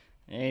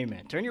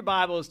Amen. Turn your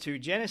Bibles to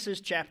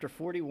Genesis chapter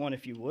 41,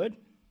 if you would.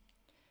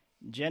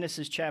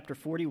 Genesis chapter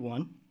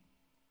 41.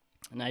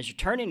 And as you're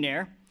turning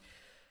there,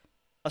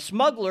 a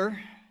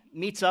smuggler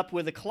meets up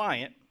with a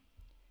client,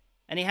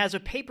 and he has a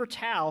paper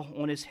towel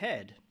on his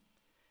head.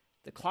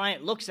 The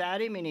client looks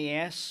at him, and he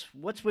asks,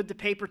 "What's with the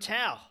paper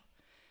towel?"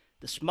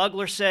 The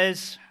smuggler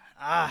says,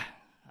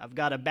 "I've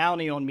got a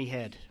bounty on me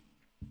head."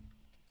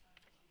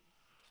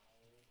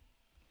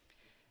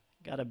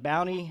 Got a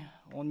bounty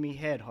on me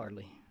head,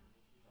 hardly.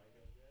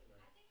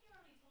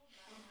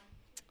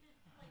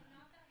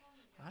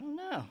 I don't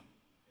know.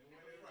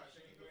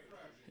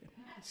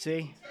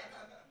 See?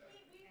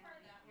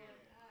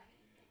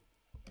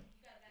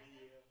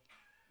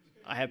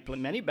 I have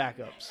many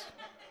backups.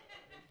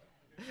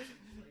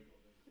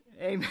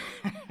 Amen.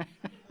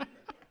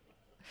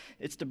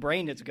 It's the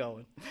brain that's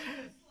going.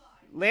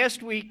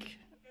 Last week,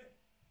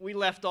 we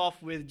left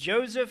off with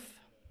Joseph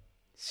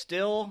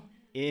still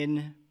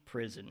in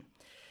prison.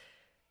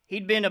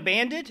 He'd been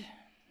abandoned,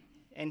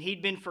 and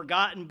he'd been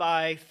forgotten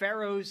by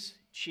Pharaoh's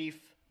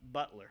chief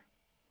butler.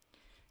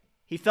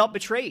 He felt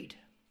betrayed.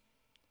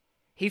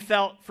 He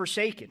felt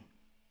forsaken.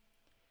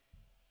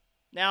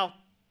 Now,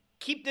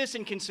 keep this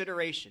in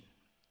consideration.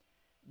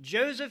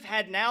 Joseph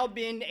had now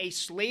been a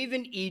slave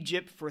in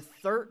Egypt for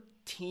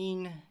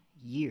 13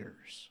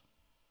 years.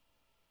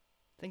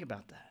 Think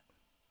about that.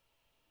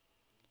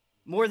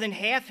 More than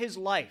half his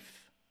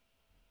life,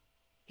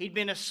 he'd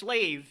been a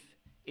slave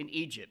in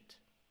Egypt.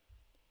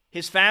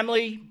 His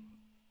family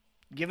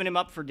given him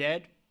up for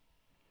dead.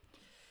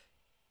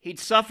 He'd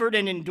suffered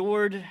and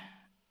endured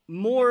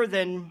more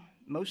than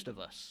most of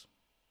us.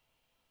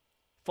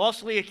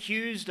 Falsely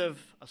accused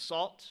of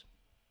assault,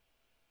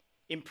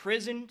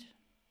 imprisoned,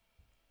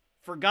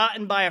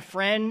 forgotten by a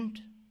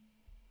friend.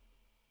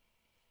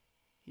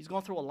 He's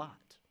gone through a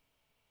lot.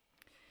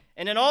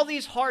 And in all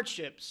these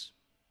hardships,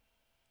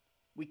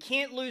 we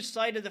can't lose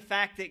sight of the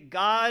fact that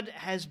God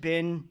has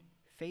been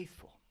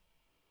faithful.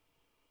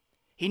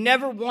 He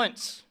never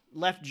once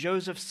left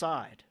Joseph's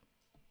side.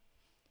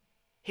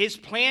 His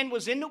plan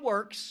was in the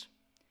works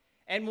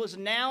and was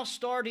now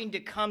starting to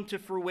come to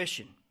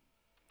fruition.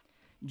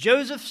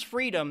 Joseph's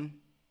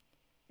freedom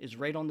is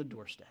right on the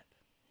doorstep.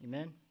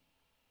 Amen?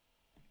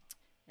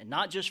 And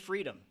not just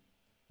freedom,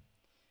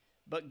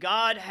 but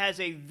God has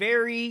a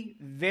very,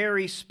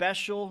 very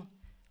special,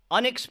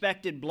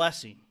 unexpected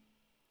blessing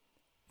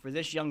for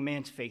this young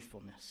man's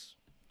faithfulness.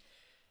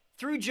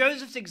 Through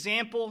Joseph's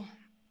example,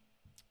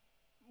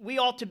 we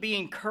ought to be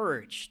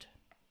encouraged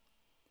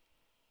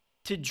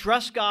to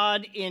trust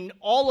God in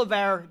all of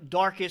our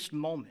darkest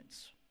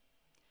moments,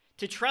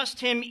 to trust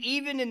Him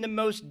even in the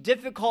most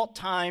difficult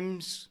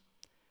times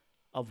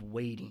of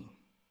waiting.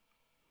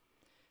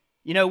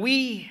 You know,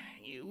 we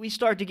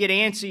start to get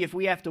antsy if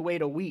we have to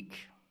wait a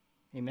week.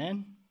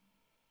 Amen?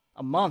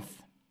 A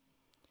month.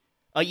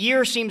 A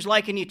year seems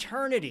like an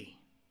eternity.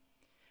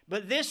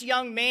 But this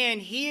young man,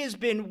 he has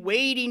been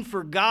waiting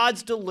for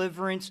God's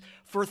deliverance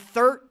for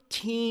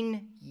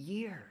 13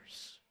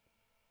 years.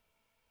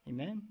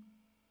 Amen?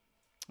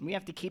 And we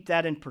have to keep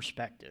that in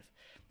perspective.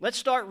 Let's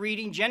start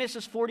reading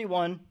Genesis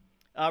 41,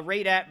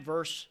 right at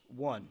verse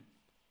 1.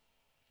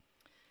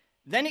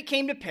 Then it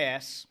came to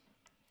pass,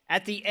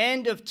 at the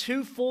end of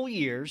 2 full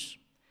years,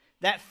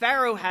 that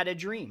Pharaoh had a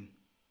dream.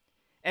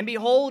 And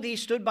behold, he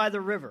stood by the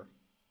river.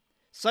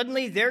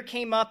 Suddenly there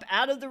came up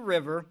out of the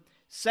river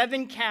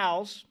 7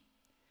 cows,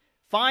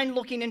 fine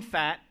looking and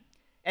fat,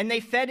 and they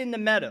fed in the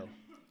meadow.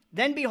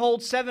 Then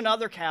behold, 7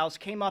 other cows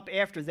came up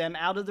after them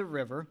out of the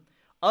river,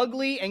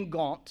 ugly and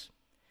gaunt,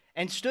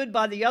 and stood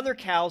by the other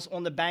cows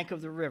on the bank of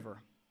the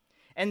river.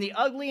 And the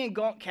ugly and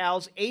gaunt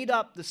cows ate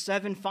up the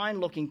 7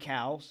 fine-looking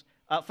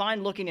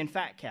and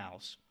fat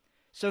cows.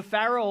 So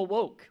Pharaoh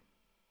awoke.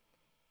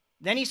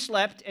 Then he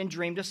slept and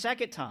dreamed a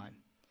second time.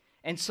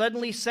 And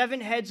suddenly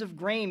 7 heads of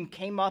grain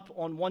came up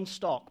on one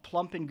stalk,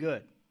 plump and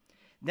good.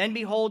 Then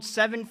behold,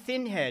 7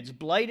 thin heads,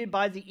 blighted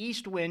by the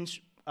east winds,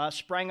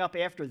 sprang up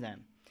after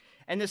them.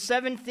 And the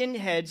 7 thin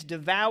heads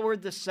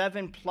devoured the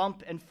 7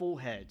 plump and full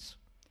heads.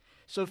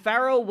 So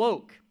Pharaoh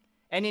woke,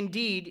 and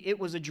indeed it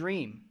was a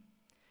dream.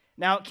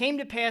 Now it came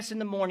to pass in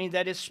the morning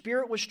that his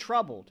spirit was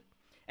troubled,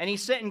 and he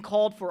sent and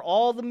called for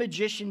all the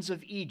magicians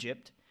of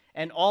Egypt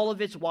and all of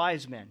its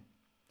wise men.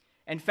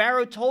 And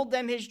Pharaoh told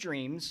them his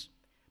dreams,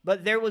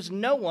 but there was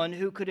no one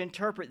who could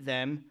interpret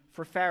them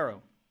for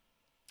Pharaoh.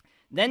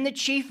 Then the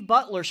chief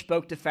butler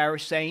spoke to Pharaoh,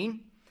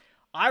 saying,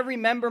 I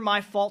remember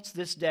my faults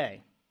this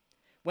day,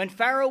 when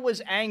Pharaoh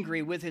was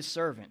angry with his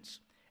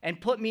servants,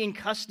 and put me in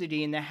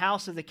custody in the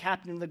house of the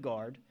captain of the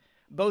guard,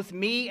 both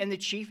me and the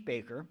chief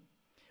baker.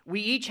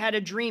 We each had a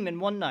dream in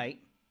one night,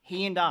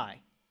 he and I.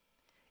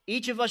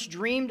 Each of us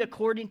dreamed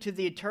according to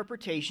the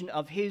interpretation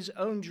of his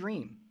own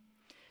dream.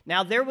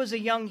 Now there was a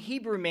young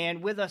Hebrew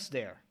man with us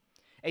there,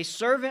 a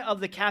servant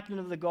of the captain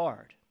of the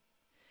guard.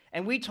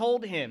 And we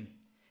told him,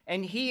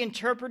 and he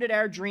interpreted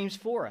our dreams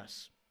for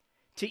us.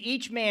 To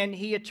each man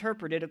he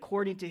interpreted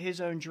according to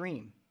his own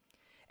dream.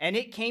 And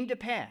it came to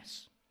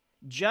pass,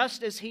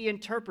 just as he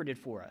interpreted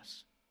for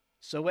us,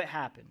 so it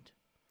happened.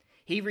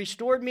 He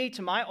restored me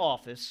to my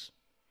office,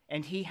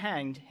 and he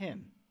hanged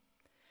him.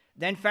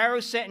 Then Pharaoh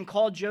sent and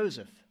called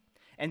Joseph,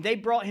 and they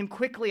brought him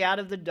quickly out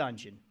of the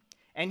dungeon.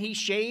 And he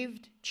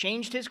shaved,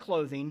 changed his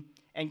clothing,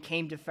 and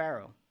came to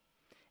Pharaoh.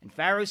 And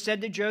Pharaoh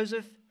said to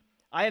Joseph,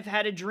 I have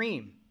had a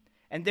dream,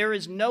 and there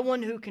is no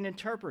one who can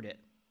interpret it.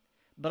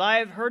 But I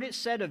have heard it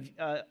said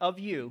of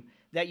you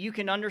that you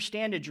can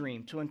understand a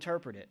dream to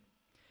interpret it.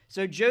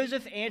 So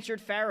Joseph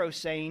answered Pharaoh,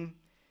 saying,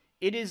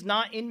 It is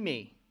not in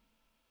me.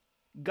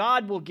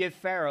 God will give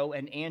Pharaoh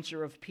an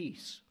answer of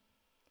peace.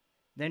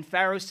 Then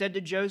Pharaoh said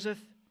to Joseph,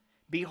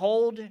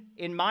 Behold,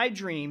 in my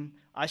dream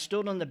I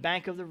stood on the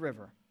bank of the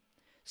river.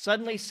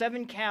 Suddenly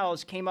 7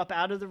 cows came up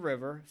out of the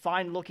river,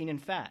 fine-looking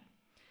and fat,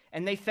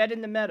 and they fed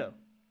in the meadow.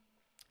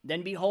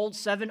 Then behold,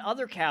 7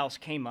 other cows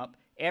came up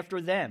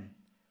after them,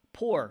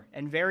 poor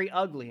and very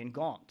ugly and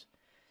gaunt,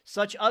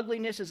 such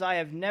ugliness as I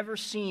have never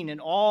seen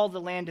in all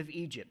the land of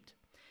Egypt.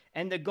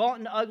 And the gaunt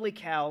and ugly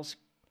cows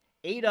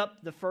ate up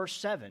the first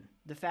 7,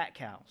 the fat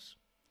cows.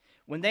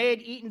 When they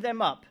had eaten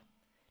them up,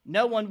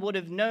 no one would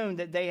have known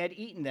that they had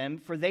eaten them,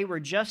 for they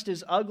were just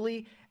as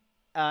ugly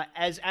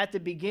as at the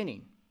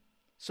beginning.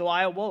 So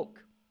I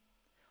awoke.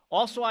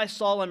 Also I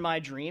saw in my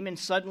dream, and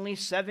suddenly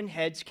 7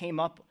 heads came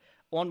up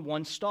on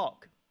one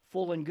stalk,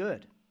 full and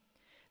good.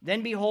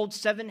 Then behold,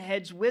 7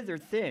 heads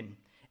withered thin,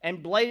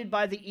 and blighted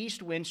by the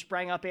east wind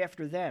sprang up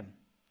after them.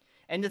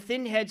 And the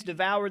thin heads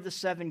devoured the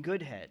 7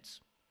 good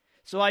heads.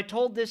 So I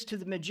told this to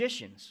the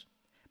magicians,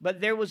 but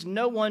there was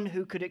no one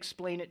who could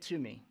explain it to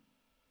me.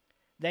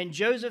 Then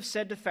Joseph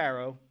said to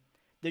Pharaoh,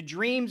 The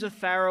dreams of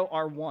Pharaoh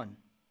are one.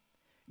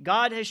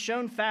 God has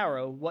shown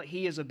Pharaoh what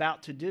he is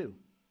about to do.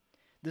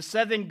 The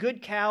 7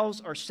 good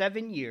cows are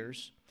 7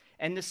 years,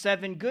 and the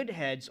 7 good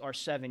heads are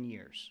 7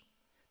 years.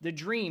 The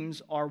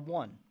dreams are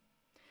one.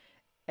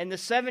 And the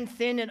 7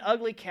 thin and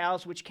ugly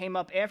cows which came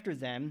up after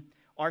them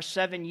are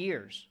 7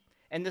 years,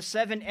 and the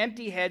 7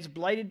 empty heads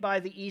blighted by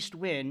the east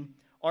wind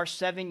are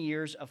 7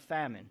 years of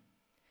famine.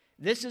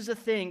 This is the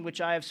thing which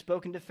I have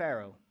spoken to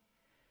Pharaoh.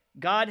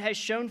 God has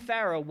shown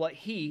Pharaoh what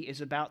he is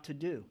about to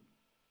do.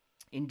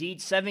 Indeed,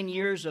 7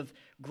 years of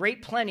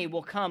great plenty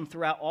will come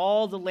throughout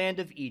all the land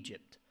of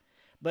Egypt.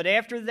 But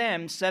after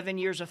them, 7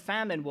 years of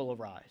famine will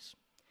arise,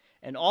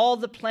 and all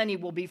the plenty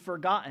will be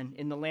forgotten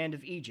in the land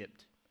of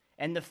Egypt,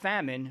 and the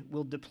famine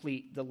will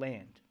deplete the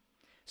land.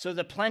 So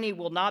the plenty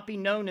will not be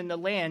known in the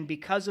land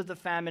because of the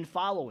famine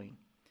following,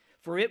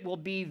 for it will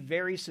be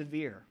very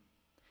severe.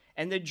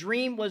 And the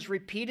dream was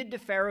repeated to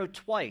Pharaoh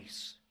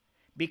twice,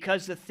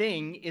 because the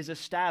thing is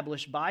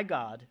established by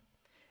God,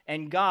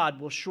 and God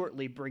will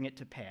shortly bring it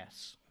to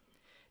pass.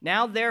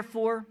 Now,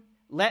 therefore,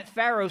 let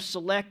Pharaoh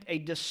select a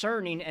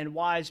discerning and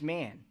wise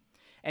man,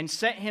 and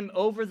set him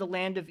over the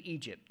land of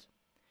Egypt.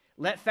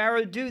 Let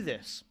Pharaoh do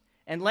this,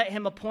 and let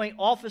him appoint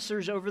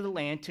officers over the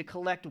land to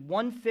collect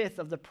 1/5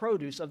 of the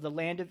produce of the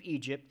land of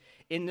Egypt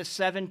in the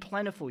 7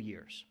 plentiful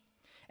years.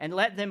 And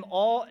let them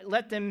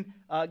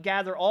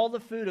gather all the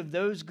food of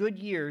those good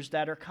years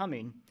that are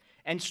coming,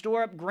 and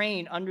store up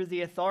grain under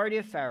the authority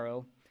of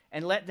Pharaoh,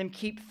 and let them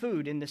keep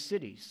food in the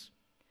cities.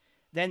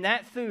 Then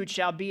that food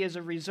shall be as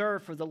a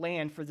reserve for the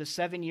land for the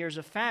 7 years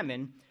of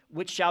famine,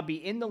 which shall be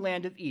in the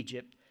land of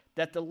Egypt,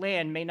 that the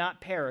land may not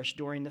perish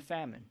during the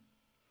famine.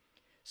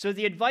 So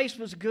the advice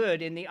was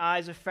good in the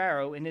eyes of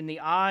Pharaoh and in the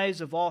eyes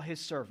of all his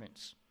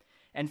servants.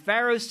 And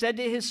Pharaoh said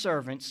to his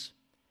servants,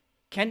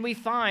 Can we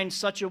find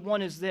such a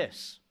one as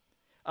this,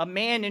 a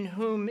man in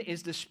whom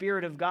is the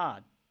Spirit of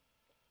God?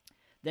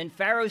 Then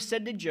Pharaoh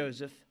said to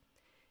Joseph,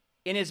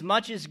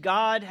 Inasmuch as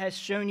God has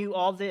shown you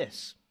all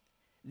this,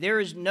 there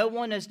is no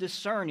one as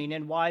discerning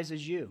and wise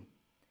as you.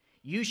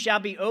 You shall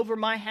be over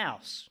my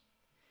house,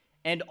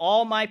 and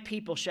all my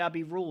people shall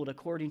be ruled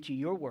according to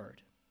your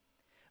word.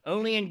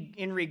 Only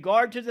in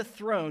regard to the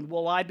throne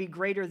will I be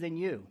greater than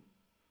you.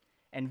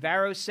 And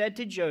Pharaoh said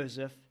to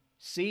Joseph,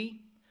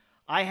 See,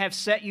 I have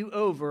set you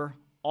over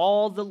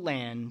all the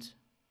land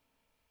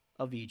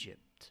of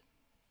Egypt.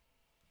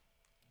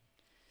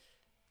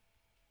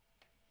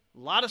 A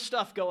lot of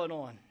stuff going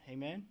on,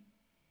 amen?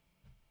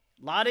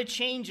 A lot of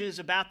changes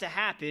about to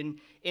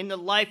happen in the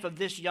life of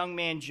this young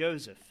man,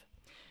 Joseph.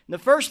 And the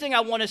first thing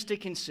I want us to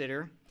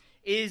consider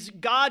is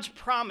God's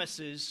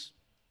promises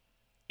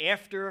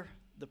after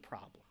the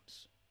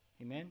problems.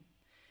 Amen?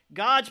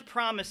 God's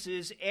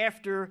promises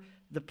after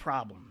the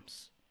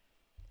problems.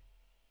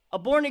 A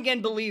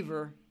born-again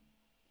believer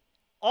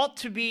ought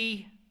to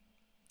be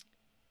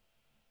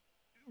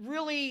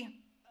really,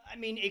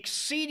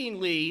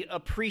 exceedingly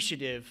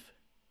appreciative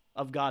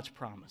of God's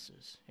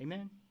promises.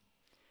 Amen?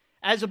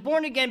 As a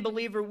born-again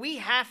believer, we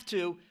have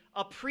to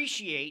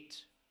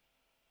appreciate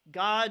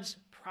God's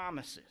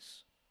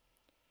promises.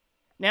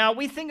 Now,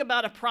 we think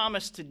about a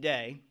promise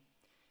today.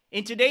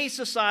 In today's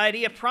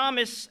society, a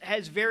promise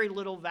has very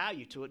little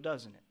value to it,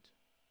 doesn't it?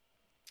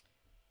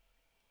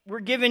 We're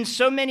given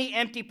so many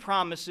empty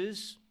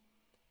promises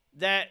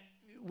that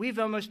we've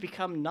almost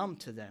become numb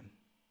to them,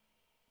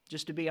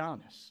 just to be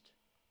honest.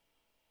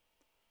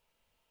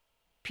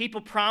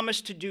 People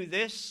promise to do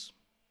this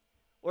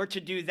or to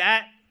do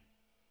that.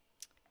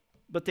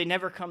 but they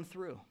never come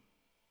through.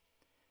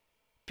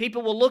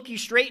 People will look you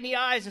straight in the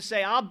eyes and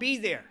say, I'll be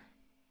there.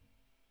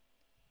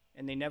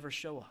 And they never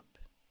show up.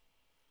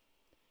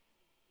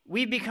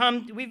 We've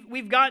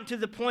gotten to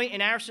the point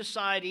in our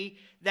society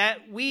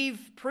that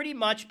we've pretty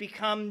much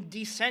become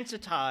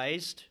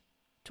desensitized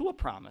to a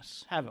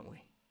promise, haven't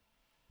we?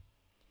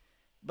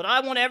 But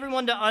I want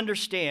everyone to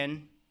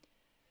understand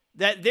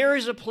that there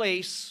is a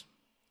place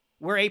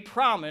where a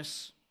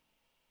promise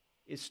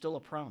is still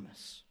a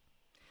promise.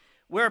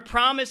 Where a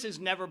promise is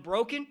never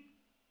broken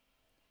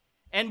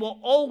and will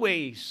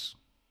always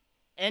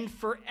and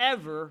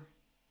forever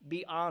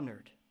be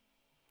honored.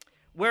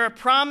 Where a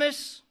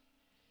promise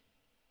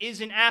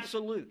is an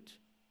absolute.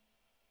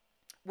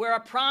 Where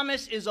a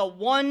promise is a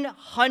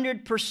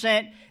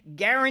 100%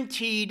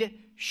 guaranteed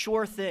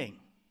sure thing.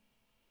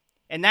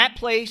 And that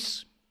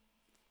place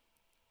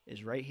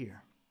is right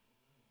here.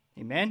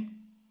 Amen?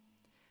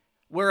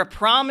 Where a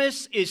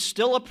promise is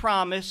still a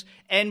promise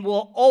and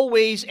will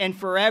always and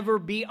forever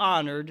be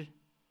honored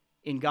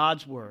in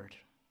God's word.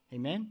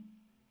 Amen?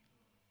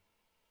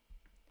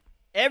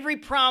 Every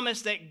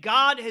promise that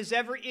God has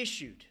ever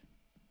issued,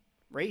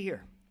 right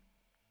here.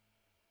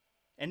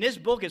 And this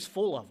book is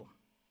full of them.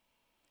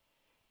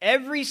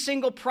 Every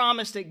single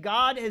promise that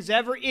God has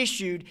ever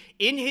issued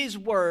in His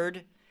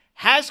word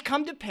has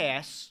come to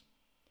pass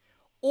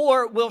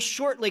or will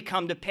shortly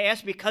come to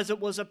pass because it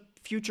was a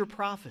future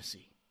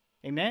prophecy.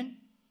 Amen?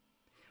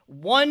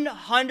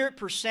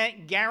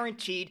 100%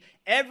 guaranteed.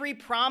 Every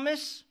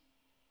promise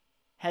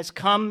has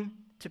come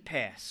to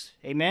pass.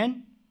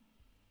 Amen?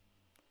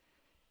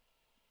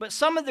 But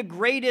some of the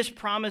greatest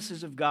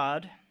promises of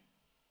God,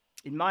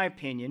 in my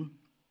opinion,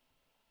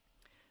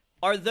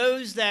 are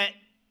those that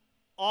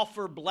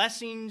offer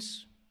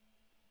blessings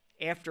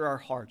after our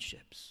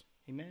hardships.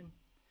 Amen?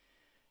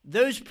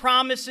 Those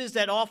promises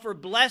that offer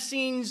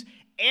blessings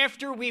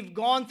after we've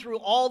gone through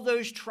all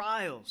those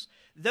trials.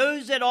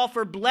 Those that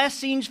offer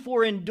blessings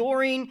for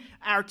enduring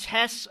our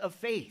tests of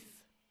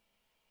faith.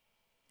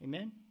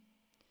 Amen?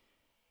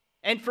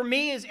 And for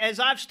me, as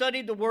I've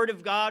studied the Word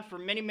of God for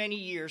many, many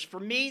years,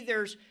 for me,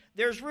 there's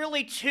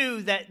really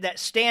two that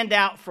stand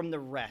out from the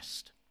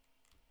rest.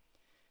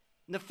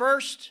 And the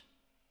first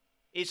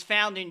is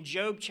found in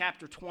Job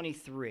chapter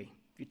 23.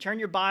 If you turn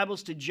your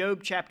Bibles to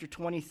Job chapter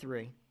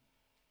 23,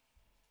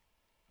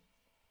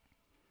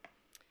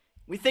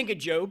 we think of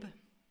Job.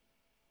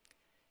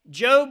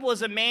 Job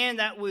was a man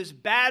that was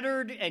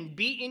battered and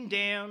beaten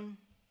down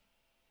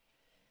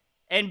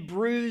and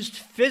bruised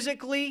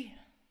physically,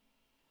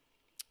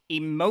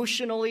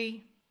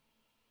 emotionally,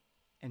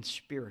 and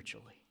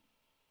spiritually.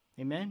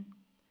 Amen?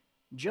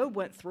 Job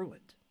went through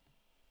it.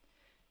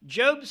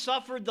 Job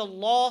suffered the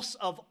loss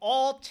of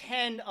all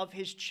 10 of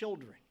his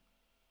children.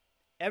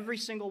 Every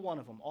single one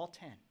of them, all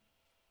 10.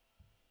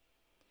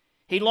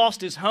 He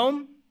lost his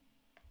home.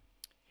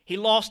 He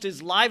lost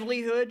his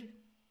livelihood.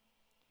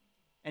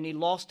 And he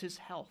lost his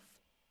health.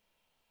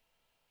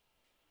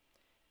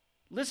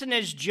 Listen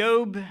as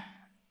Job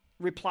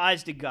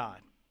replies to God.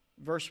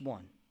 Verse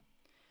 1.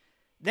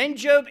 Then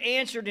Job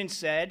answered and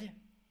said,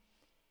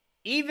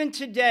 even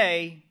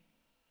today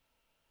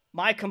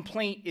my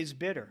complaint is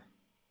bitter.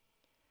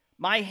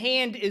 My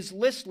hand is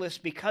listless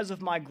because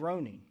of my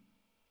groaning.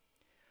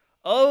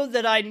 Oh,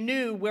 that I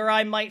knew where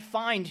I might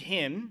find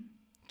him,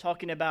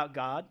 talking about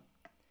God,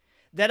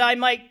 that I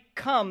might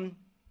come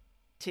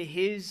to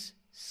his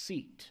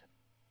seat.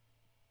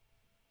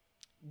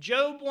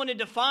 Job wanted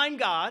to find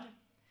God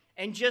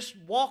and just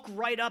walk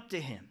right up to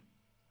him.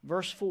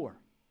 Verse 4.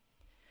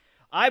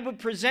 I would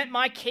present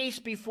my case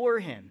before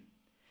him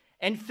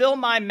and fill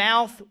my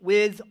mouth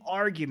with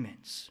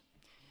arguments.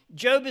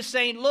 Job is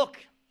saying, look,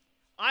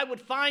 I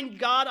would find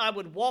God, I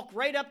would walk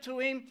right up to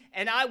him,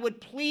 and I would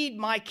plead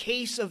my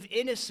case of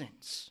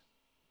innocence.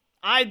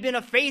 I've been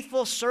a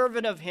faithful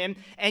servant of him,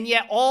 and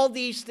yet all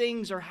these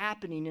things are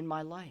happening in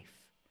my life.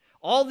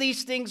 All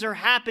these things are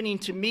happening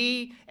to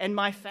me and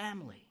my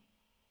family.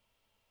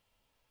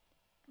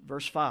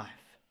 Verse 5.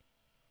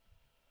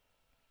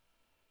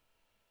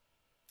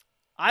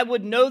 I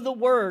would know the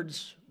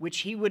words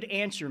which he would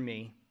answer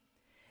me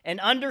and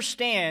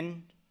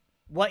understand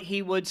what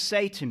he would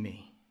say to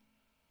me.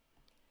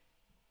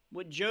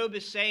 What Job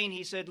is saying,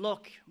 he said,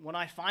 look, when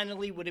I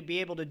finally would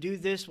be able to do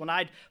this, when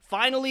I'd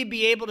finally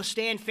be able to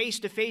stand face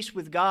to face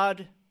with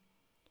God,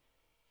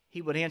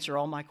 he would answer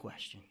all my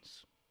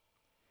questions.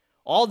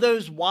 All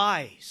those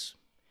whys.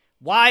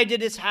 Why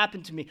did this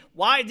happen to me?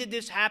 Why did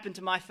this happen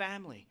to my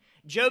family?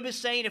 Job is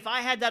saying, if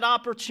I had that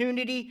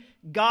opportunity,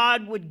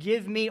 God would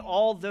give me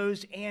all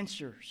those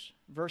answers.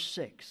 Verse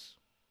 6.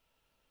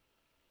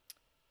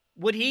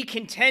 Would he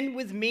contend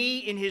with me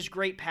in his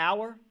great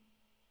power?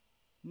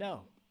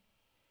 No.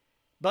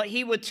 But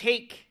he would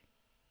take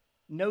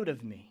note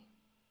of me.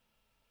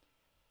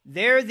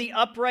 There the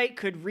upright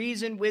could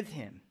reason with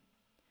him,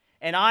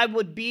 and I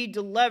would be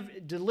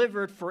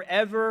delivered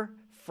forever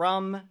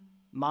from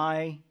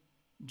my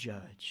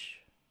judge.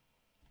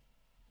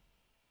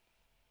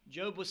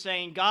 Job was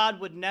saying God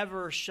would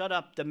never shut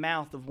up the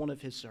mouth of one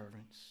of his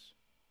servants.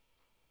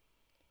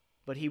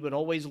 but he would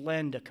always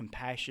lend a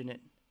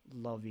compassionate,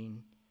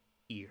 loving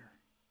ear.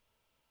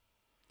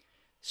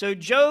 So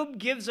Job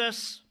gives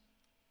us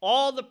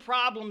all the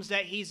problems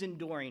that he's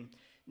enduring.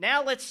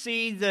 Now let's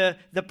see the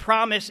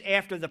promise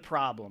after the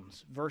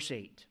problems. Verse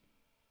 8.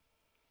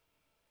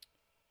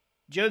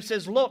 Job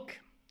says, "Look,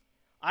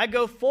 I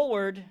go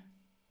forward,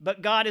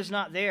 but God is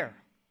not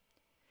there,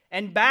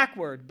 and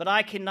backward, but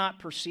I cannot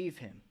perceive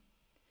him.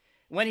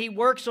 When he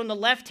works on the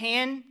left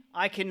hand,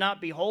 I cannot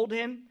behold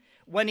him.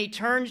 When he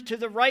turns to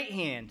the right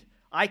hand,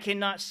 I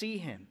cannot see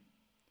him.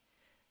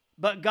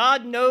 But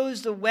God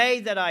knows the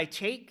way that I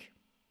take.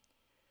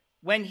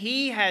 When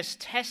he has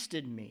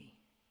tested me,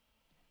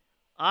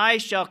 I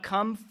shall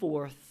come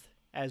forth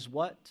as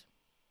what?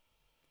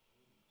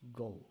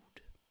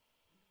 Gold."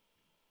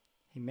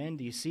 Amen.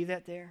 Do you see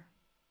that there?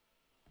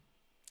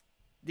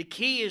 The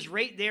key is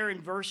right there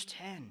in verse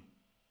 10.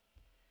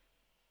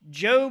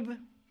 Job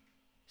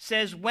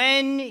says,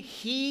 "When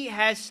he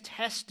has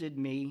tested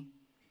me,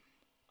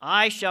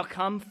 I shall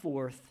come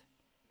forth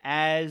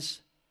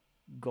as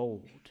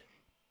gold."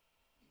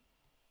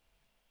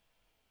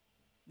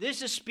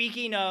 This is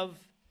speaking of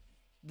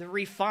the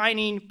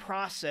refining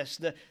process,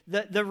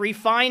 the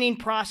refining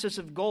process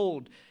of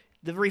gold,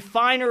 the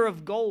refiner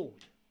of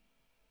gold.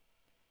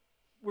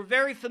 We're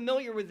very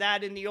familiar with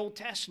that in the Old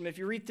Testament. If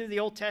you read through the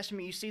Old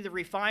Testament, you see the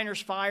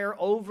refiner's fire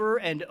over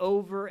and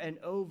over and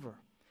over.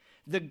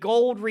 The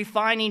gold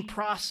refining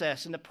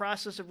process and the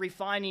process of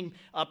refining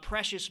a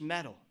precious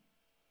metal.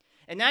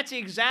 And that's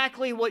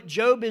exactly what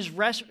Job is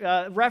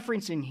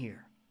referencing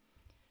here.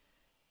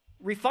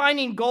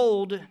 Refining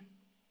gold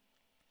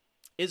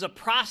is a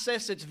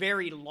process that's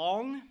very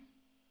long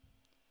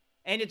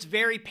and it's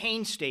very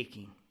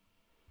painstaking.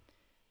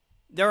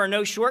 There are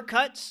no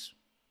shortcuts.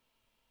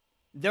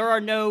 There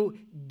are no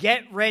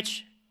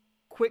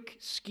get-rich-quick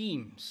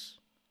schemes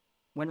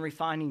when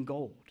refining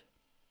gold.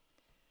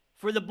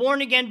 For the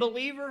born-again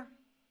believer,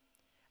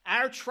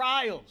 our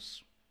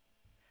trials,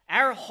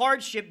 our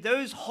hardship,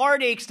 those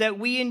heartaches that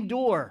we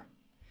endure,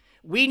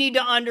 we need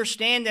to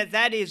understand that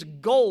that is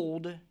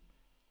gold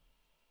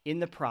in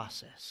the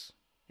process.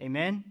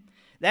 Amen?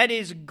 That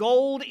is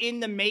gold in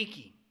the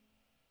making.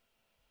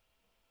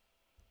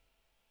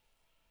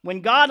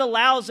 When God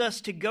allows us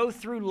to go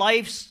through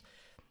life's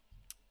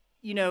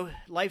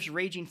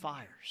raging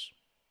fires,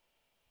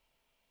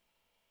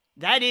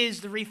 that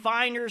is the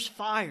refiner's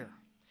fire.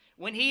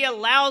 When he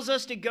allows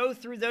us to go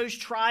through those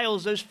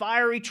trials, those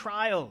fiery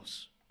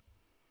trials,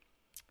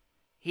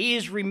 he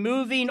is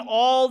removing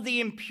all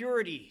the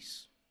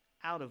impurities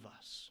out of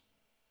us.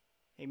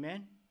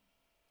 Amen?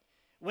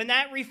 When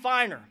that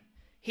refiner,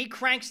 he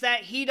cranks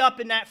that heat up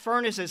in that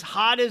furnace as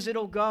hot as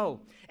it'll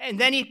go, and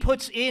then he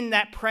puts in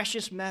that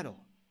precious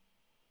metal.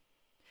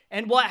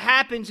 And what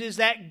happens is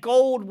that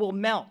gold will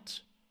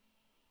melt.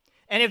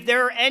 And if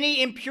there are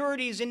any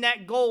impurities in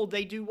that gold,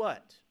 they do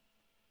what?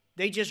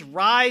 They just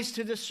rise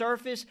to the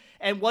surface.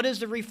 And what does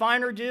the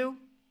refiner do?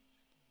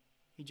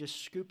 He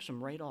just scoops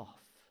them right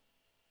off.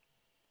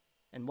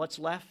 And what's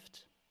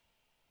left?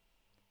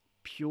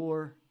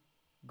 Pure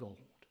gold.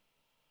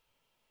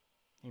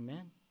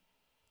 Amen?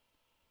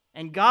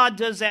 And God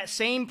does that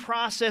same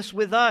process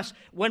with us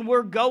when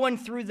we're going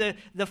through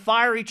the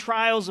fiery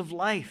trials of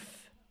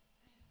life.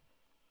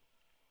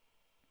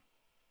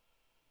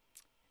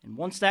 And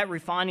once that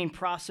refining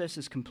process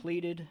is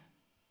completed,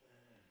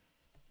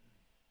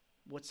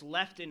 what's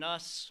left in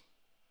us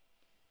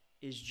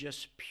is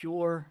just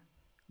pure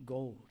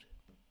gold.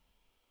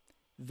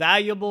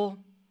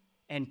 Valuable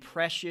and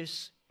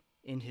precious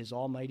in his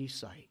almighty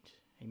sight.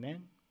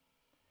 Amen?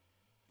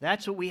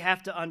 That's what we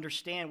have to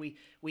understand.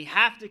 We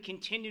have to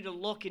continue to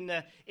look in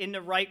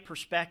the right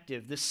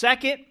perspective. The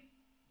second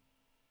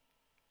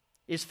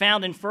is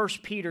found in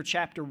 1 Peter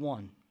chapter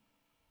 1.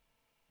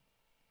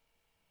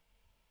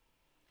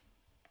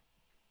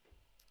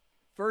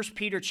 1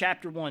 Peter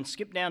chapter 1,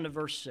 skip down to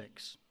verse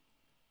 6.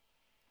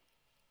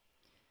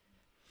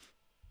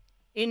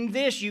 "In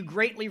this you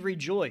greatly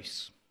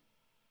rejoice,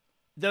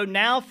 though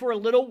now for a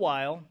little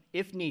while,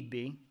 if need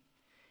be,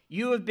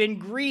 you have been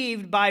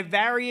grieved by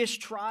various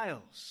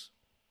trials."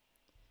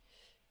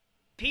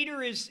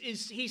 Peter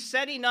he's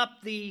setting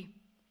up the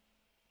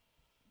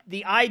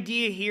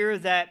idea here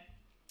that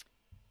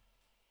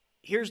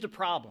here's the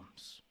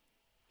problems.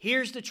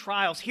 Here's the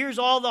trials. Here's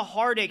all the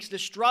heartaches, the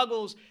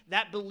struggles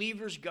that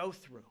believers go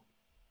through.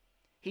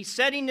 He's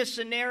setting the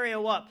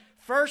scenario up.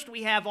 First,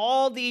 we have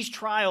all these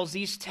trials,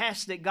 these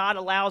tests that God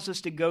allows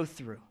us to go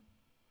through.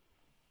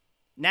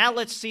 Now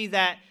let's see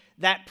that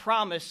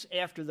promise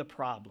after the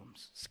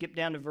problems. Skip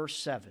down to verse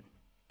 7.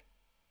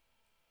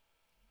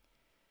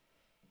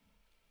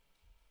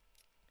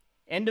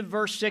 End of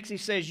verse 6, he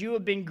says, "You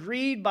have been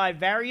grieved by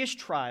various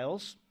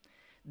trials,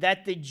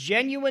 that the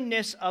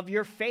genuineness of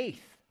your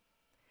faith,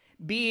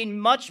 being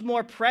much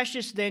more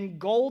precious than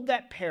gold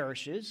that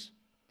perishes,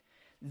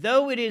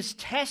 though it is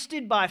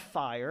tested by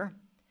fire,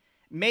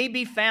 may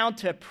be found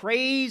to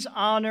praise,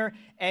 honor,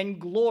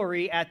 and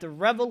glory at the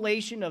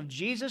revelation of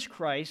Jesus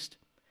Christ,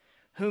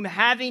 whom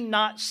having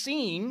not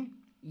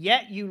seen,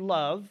 yet you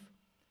love,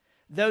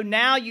 though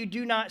now you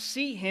do not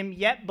see him,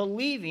 yet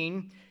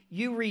believing,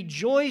 you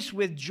rejoice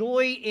with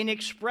joy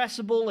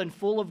inexpressible and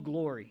full of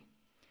glory,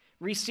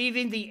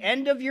 receiving the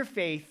end of your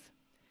faith,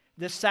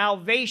 the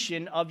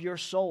salvation of your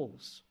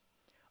souls.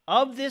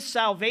 Of this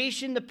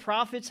salvation the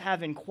prophets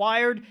have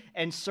inquired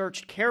and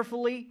searched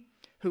carefully,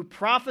 who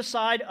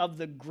prophesied of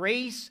the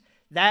grace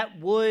that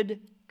would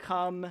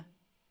come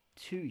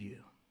to you.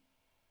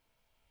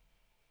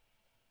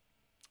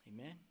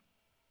 Amen.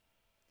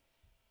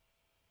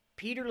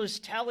 Peter is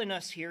telling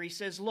us here, he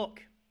says,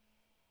 look,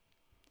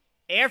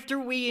 after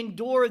we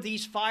endure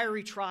these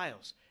fiery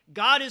trials,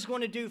 God is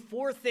going to do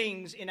 4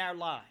 things in our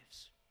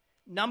lives.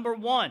 Number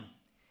 1,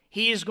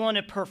 he is going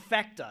to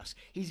perfect us.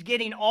 He's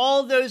getting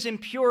all those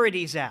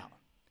impurities out.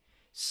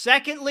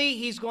 Secondly,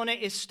 he's going to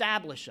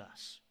establish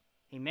us.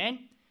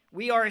 Amen?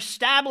 We are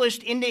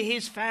established into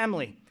his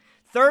family.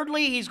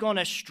 Thirdly, he's going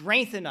to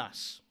strengthen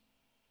us.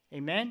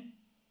 Amen?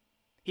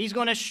 He's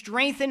going to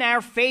strengthen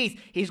our faith.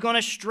 He's going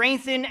to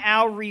strengthen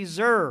our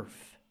reserve.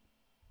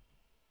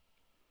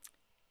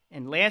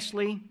 And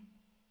lastly,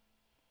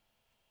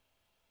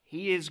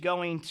 he is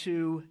going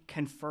to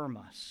confirm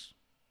us.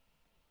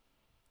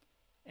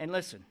 And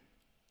listen,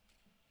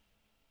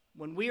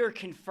 when we are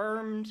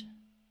confirmed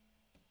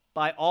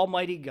by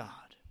Almighty God,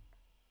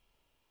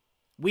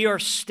 we are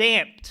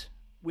stamped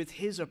with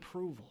his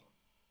approval.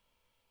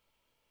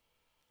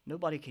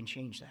 Nobody can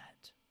change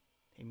that.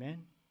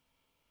 Amen?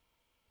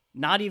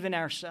 Not even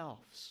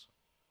ourselves.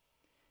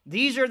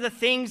 These are the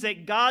things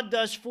that God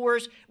does for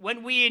us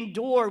when we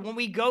endure, when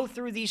we go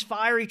through these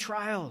fiery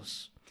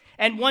trials.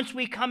 And once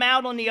we come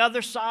out on the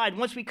other side,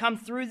 once we come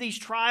through these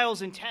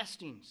trials and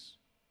testings,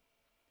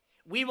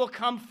 we will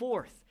come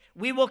forth.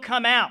 We will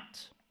come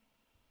out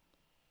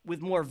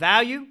with more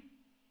value,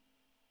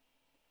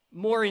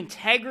 more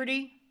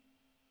integrity,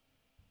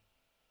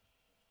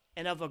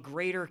 and of a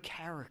greater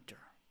character.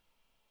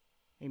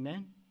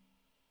 Amen?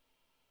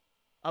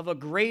 Of a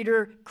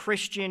greater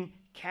Christian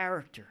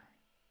character.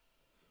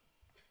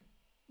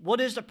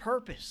 What is the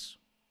purpose?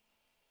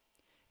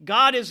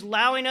 God is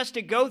allowing us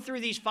to go through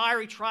these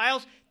fiery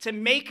trials to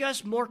make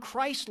us more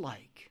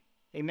Christ-like.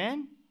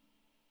 Amen?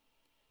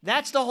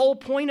 That's the whole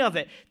point of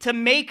it, to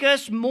make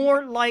us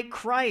more like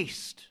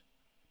Christ.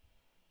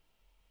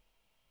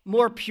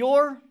 More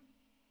pure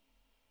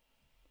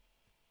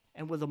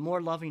and with a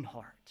more loving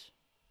heart.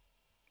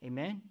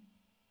 Amen?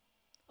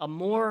 A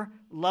more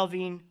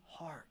loving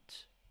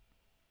heart.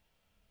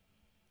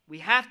 We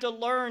have to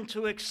learn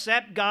to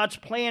accept God's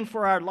plan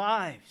for our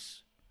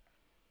lives.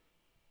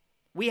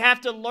 We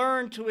have to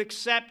learn to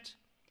accept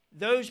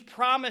those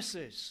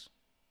promises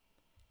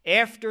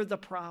after the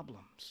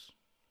problems.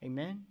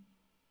 Amen?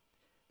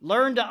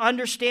 Learn to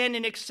understand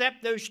and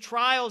accept those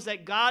trials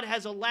that God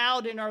has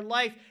allowed in our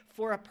life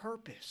for a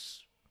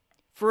purpose,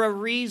 for a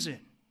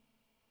reason.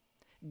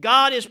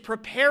 God is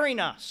preparing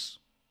us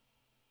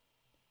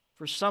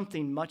for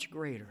something much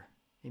greater.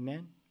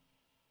 Amen?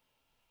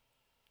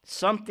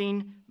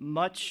 Something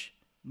much,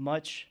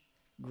 much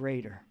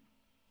greater.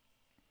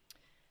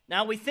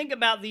 Now, we think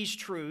about these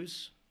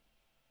truths.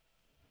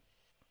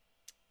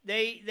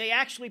 They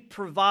actually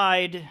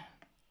provide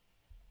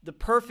the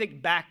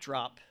perfect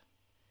backdrop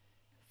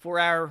for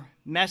our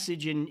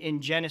message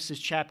in Genesis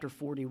chapter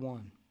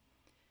 41.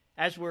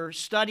 As we're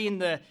studying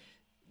the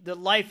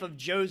life of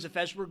Joseph,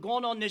 as we're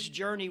going on this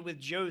journey with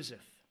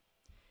Joseph,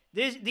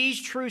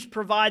 these truths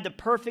provide the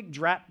perfect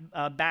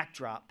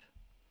backdrop.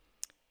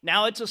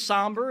 Now, it's a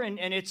somber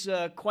and it's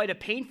quite a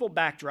painful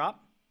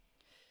backdrop,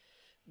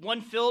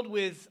 one filled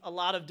with a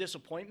lot of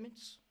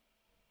disappointments,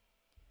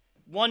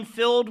 one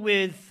filled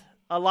with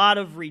a lot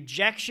of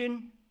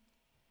rejection,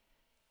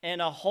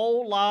 and a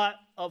whole lot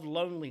of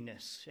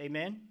loneliness.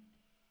 Amen?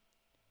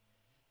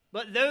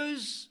 But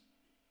that's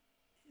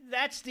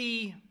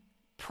the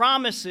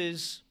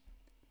promises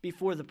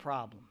before the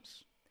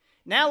problems.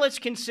 Now let's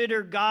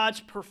consider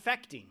God's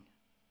perfecting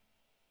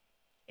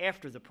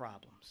after the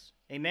problems.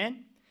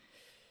 Amen?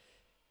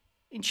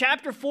 In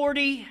chapter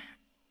 40,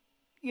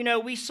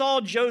 we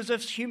saw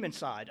Joseph's human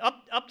side.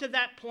 Up to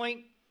that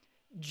point,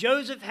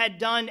 Joseph had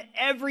done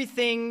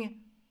everything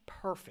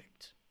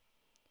perfect.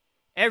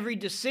 Every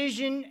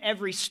decision,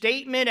 every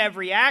statement,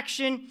 every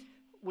action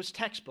was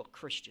textbook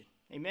Christian.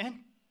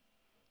 Amen?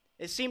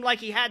 It seemed like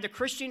he had the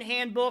Christian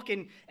handbook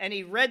and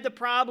he read the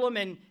problem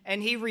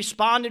and he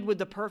responded with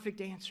the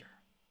perfect answer.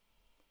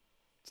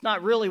 It's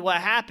not really what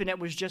happened. It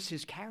was just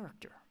his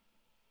character.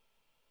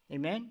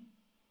 Amen?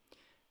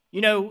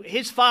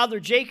 His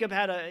father Jacob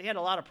had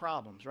a lot of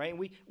problems, right?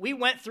 And we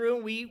went through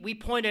and we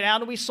pointed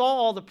out and we saw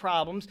all the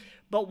problems.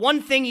 But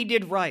one thing he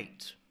did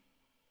right.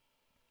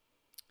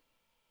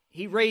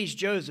 He raised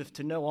Joseph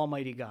to know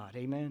Almighty God.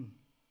 Amen?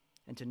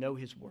 And to know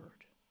his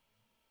word.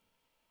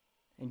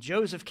 And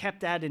Joseph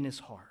kept that in his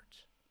heart.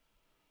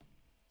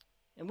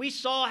 And we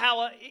saw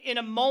how in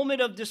a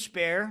moment of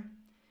despair,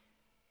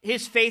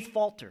 his faith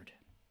faltered.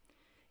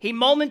 He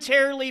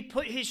momentarily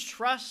put his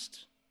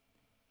trust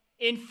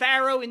in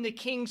Pharaoh, in the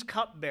king's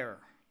cupbearer.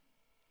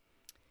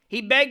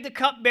 He begged the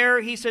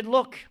cupbearer, he said,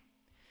 look,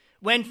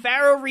 When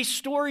Pharaoh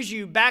restores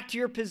you back to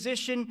your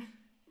position,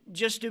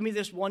 just do me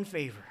this one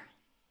favor.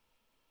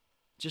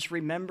 Just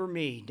remember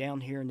me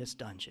down here in this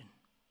dungeon,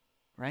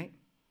 right?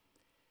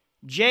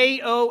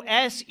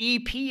 Joseph,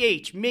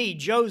 me,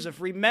 Joseph,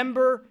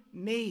 remember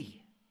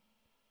me.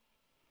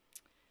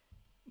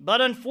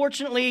 But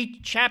unfortunately,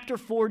 chapter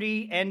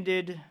 40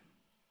 ended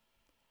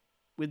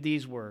with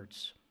these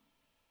words.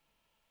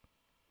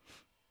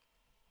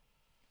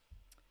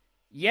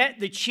 Yet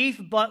the chief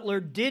butler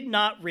did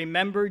not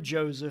remember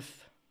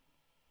Joseph,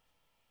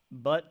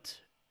 but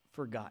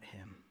forgot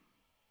him.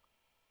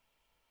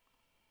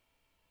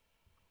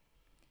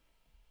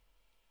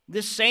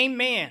 This same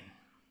man,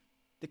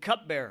 the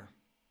cupbearer,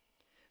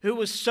 who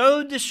was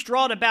so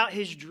distraught about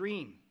his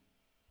dream,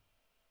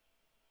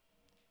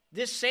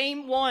 this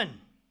same one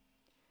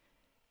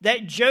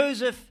that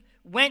Joseph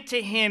went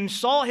to him,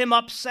 saw him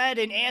upset,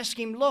 and asked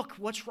him, look,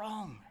 what's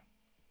wrong?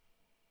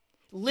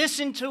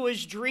 Listened to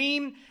his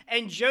dream,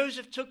 and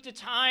Joseph took the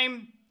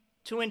time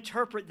to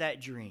interpret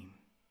that dream.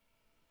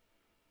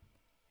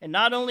 And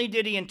not only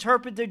did he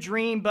interpret the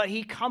dream, but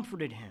he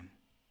comforted him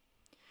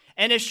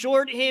and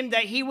assured him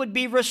that he would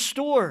be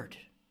restored,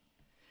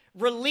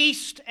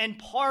 released and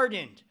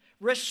pardoned,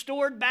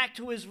 restored back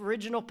to his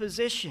original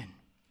position.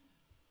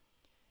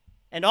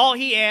 And all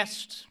he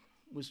asked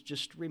was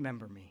just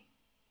remember me.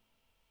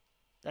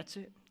 That's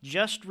it.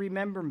 Just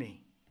remember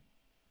me.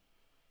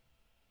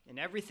 And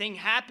everything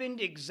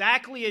happened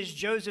exactly as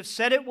Joseph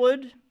said it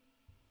would.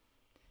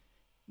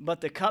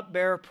 But the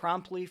cupbearer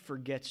promptly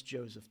forgets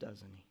Joseph,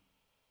 doesn't he?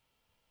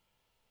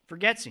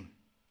 Forgets him.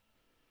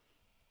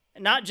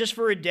 And not just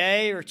for a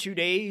day or 2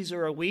 days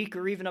or a week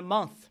or even a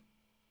month.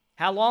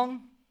 How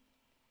long?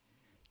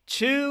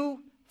 2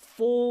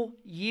 full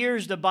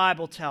years, the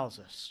Bible tells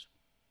us.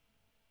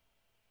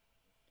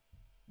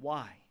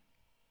 Why?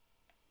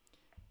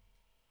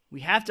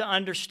 We have to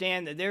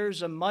understand that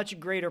there's a much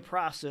greater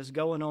process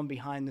going on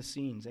behind the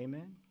scenes.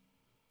 Amen?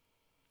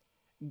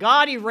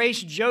 God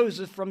erased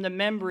Joseph from the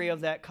memory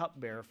of that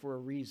cupbearer for a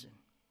reason.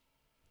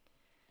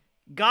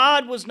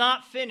 God was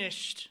not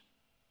finished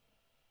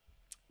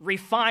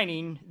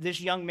refining this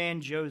young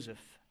man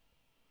Joseph.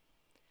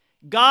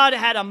 God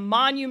had a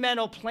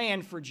monumental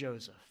plan for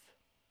Joseph,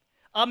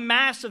 a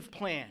massive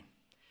plan,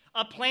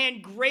 a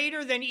plan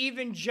greater than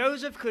even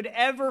Joseph could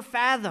ever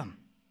fathom.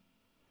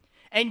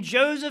 And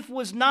Joseph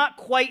was not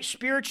quite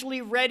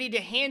spiritually ready to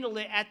handle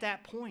it at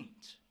that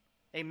point.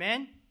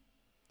 Amen?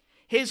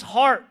 His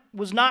heart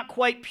was not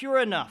quite pure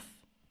enough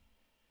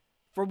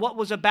for what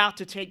was about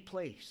to take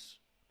place,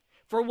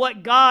 for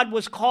what God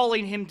was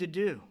calling him to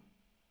do.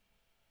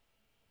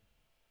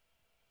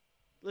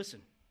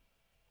 Listen,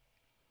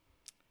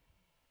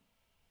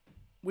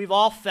 we've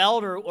all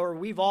felt or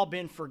we've all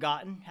been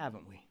forgotten,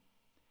 haven't we?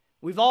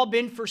 We've all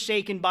been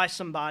forsaken by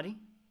somebody.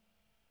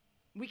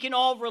 We can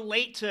all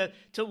relate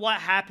to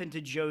what happened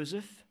to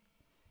Joseph.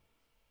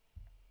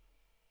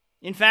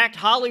 In fact,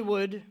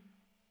 Hollywood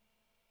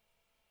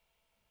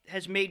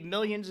has made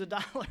millions of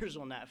dollars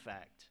on that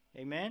fact.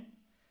 Amen?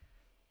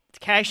 It's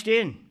cashed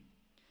in.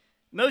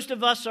 Most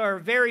of us are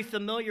very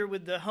familiar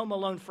with the Home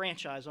Alone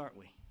franchise, aren't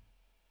we?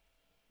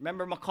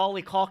 Remember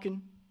Macaulay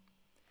Culkin?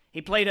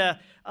 He played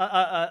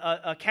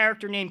a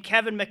character named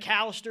Kevin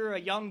McAllister, a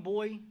young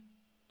boy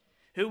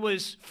who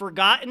was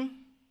forgotten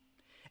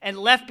and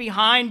left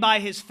behind by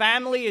his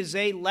family as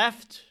they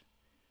left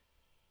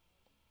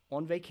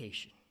on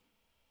vacation.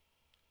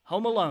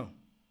 Home Alone.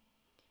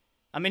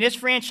 I mean, this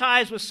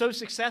franchise was so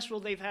successful,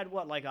 they've had,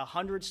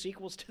 100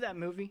 sequels to that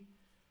movie?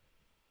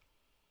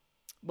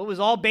 But it was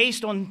all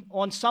based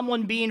on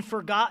someone being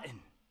forgotten,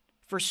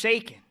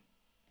 forsaken.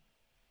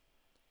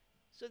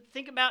 So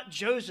think about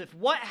Joseph.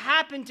 What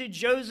happened to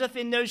Joseph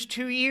in those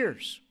 2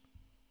 years?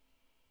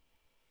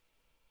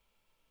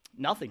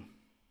 Nothing.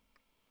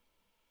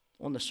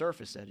 On the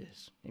surface, that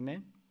is.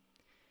 Amen?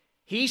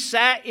 He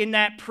sat in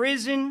that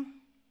prison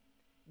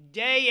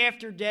day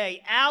after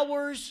day.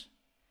 Hours,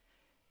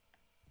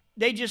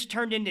 they just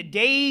turned into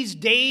days.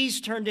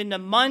 Days turned into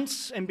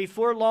months. And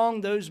before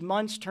long, those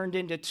months turned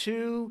into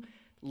 2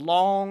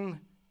 long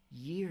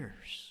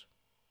years.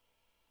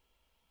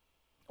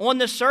 On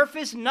the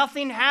surface,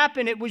 nothing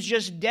happened. It was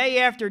just day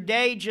after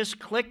day just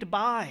clicked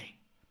by.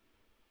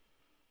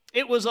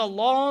 It was a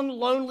long,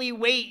 lonely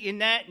wait in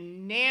that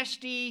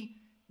nasty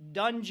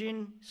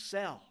dungeon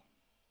cell.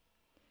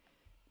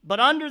 But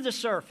under the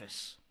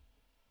surface,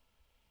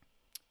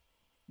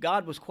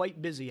 God was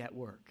quite busy at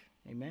work.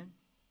 Amen?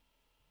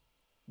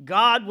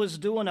 God was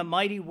doing a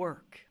mighty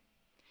work.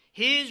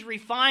 His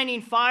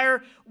refining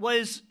fire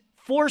was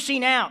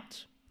forcing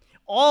out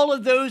all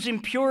of those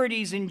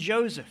impurities in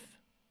Joseph.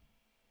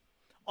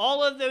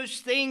 All of those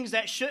things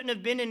that shouldn't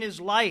have been in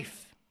his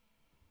life.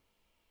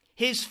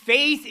 His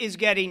faith is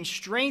getting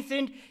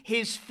strengthened.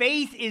 His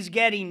faith is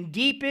getting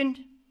deepened.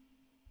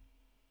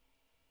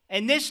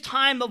 And this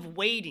time of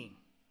waiting,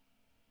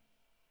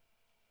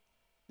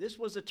 this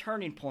was a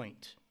turning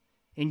point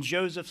in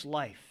Joseph's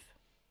life.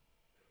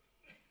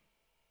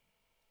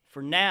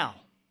 For now,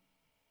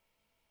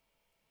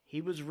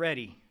 he was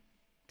ready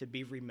to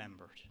be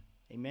remembered.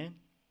 Amen?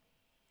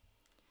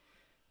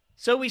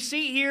 So we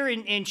see here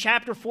in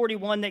chapter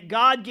 41 that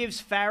God gives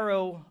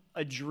Pharaoh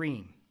a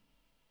dream,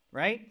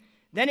 right?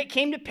 Then it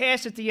came to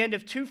pass at the end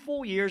of 2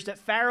 full years that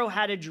Pharaoh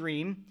had a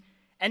dream,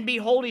 and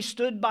behold, he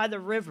stood by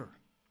the river.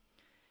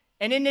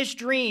 And in this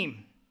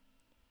dream,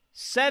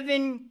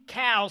 7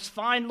 cows,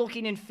 fine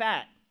looking and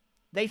fat,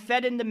 they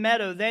fed in the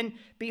meadow. Then,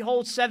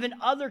 behold, 7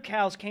 other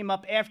cows came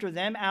up after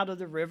them out of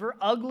the river,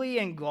 ugly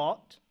and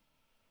gaunt.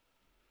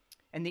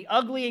 And the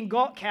ugly and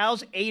gaunt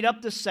cows ate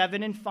up the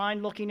 7 and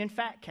fine looking and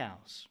fat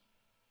cows.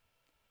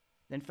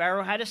 Then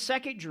Pharaoh had a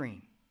second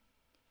dream.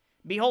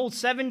 Behold,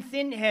 7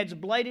 thin heads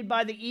blighted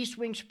by the east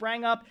wind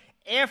sprang up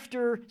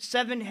after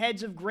 7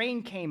 heads of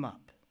grain came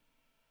up.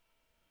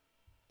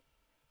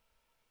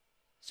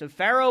 So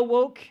Pharaoh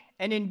woke,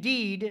 and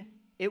indeed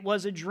it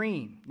was a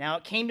dream. Now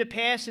it came to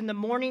pass in the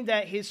morning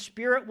that his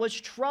spirit was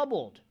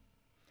troubled.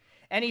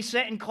 And he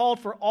sent and called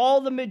for all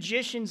the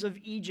magicians of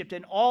Egypt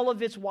and all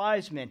of its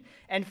wise men.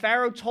 And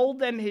Pharaoh told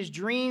them his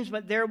dreams,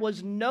 but there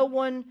was no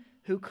one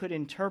who could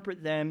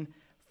interpret them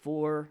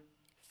for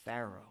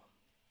Pharaoh.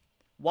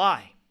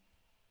 Why?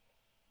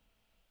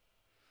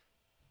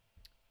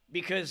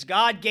 Because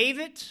God gave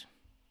it,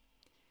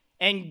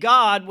 and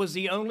God was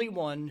the only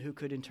one who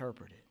could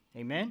interpret it.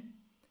 Amen?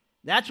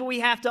 That's what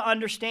we have to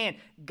understand.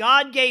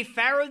 God gave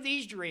Pharaoh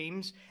these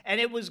dreams, and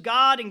it was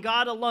God and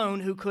God alone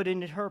who could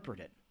interpret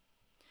it.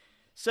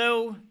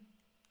 So,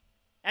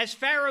 as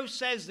Pharaoh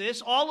says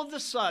this, all of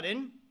a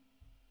sudden,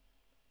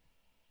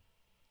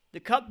 the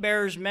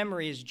cupbearer's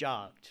memory is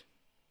jogged.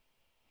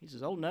 He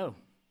says, oh no,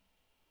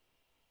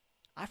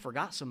 I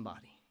forgot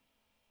somebody.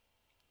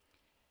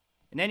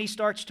 And then he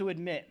starts to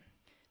admit.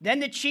 Then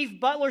the chief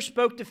butler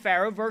spoke to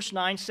Pharaoh, verse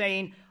 9,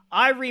 saying,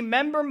 I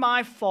remember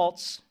my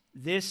faults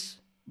this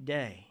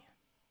day.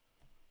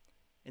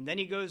 And then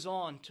he goes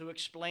on to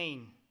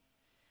explain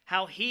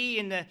how he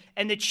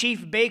and the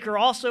chief baker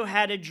also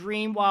had a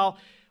dream while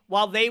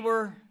they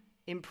were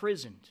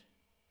imprisoned,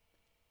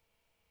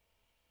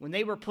 when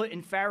they were put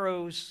in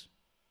Pharaoh's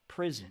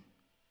prison.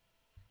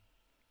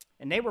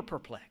 And they were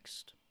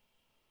perplexed.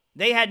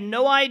 They had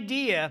no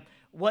idea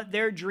what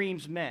their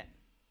dreams meant.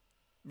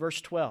 Verse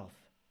 12.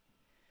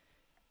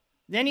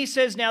 Then he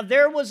says, now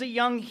there was a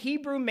young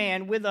Hebrew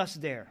man with us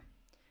there,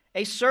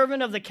 a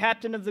servant of the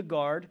captain of the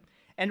guard,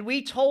 and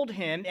we told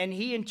him, and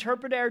he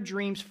interpreted our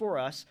dreams for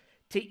us.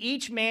 To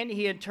each man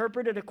he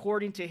interpreted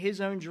according to his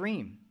own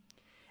dream.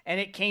 And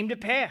it came to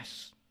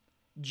pass,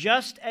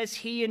 just as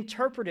he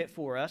interpreted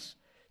for us,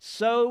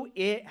 so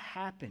it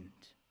happened.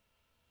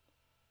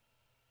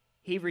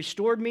 He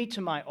restored me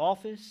to my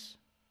office,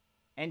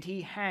 and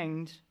he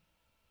hanged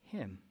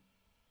him.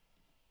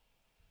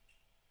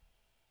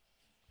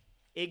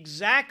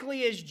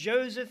 Exactly as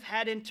Joseph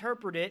had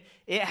interpreted,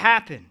 it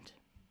happened.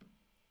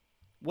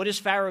 What does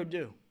Pharaoh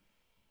do?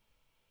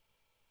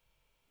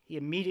 He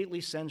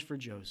immediately sends for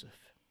Joseph.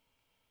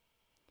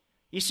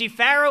 You see,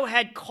 Pharaoh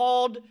had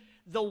called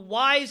the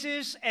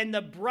wisest and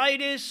the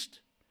brightest,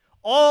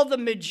 all the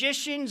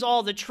magicians,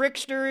 all the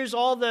tricksters,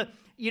 all the,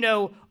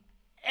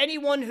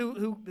 anyone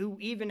who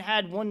even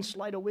had one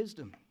slight of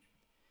wisdom.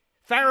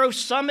 Pharaoh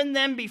summoned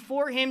them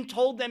before him,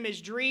 told them his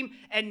dream,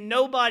 and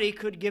nobody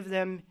could give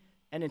them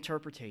an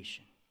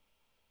interpretation.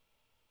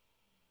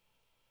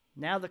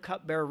 Now the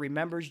cupbearer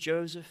remembers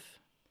Joseph,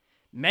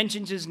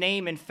 mentions his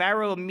name, and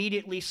Pharaoh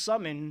immediately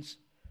summons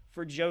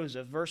for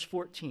Joseph. Verse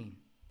 14.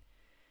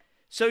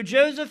 So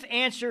Joseph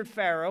answered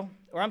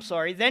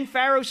then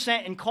Pharaoh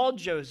sent and called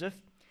Joseph,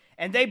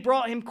 and they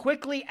brought him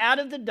quickly out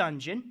of the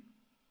dungeon,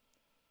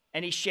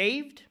 and he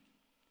shaved,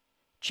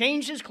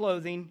 changed his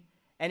clothing,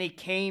 and he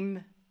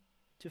came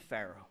to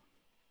Pharaoh.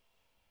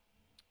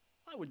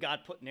 Why would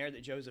God put in there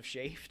that Joseph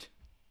shaved?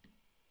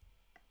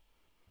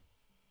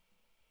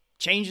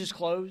 Changed his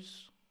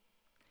clothes?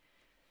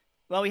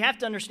 Well, we have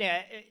to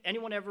understand,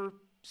 anyone ever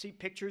see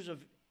pictures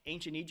of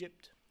ancient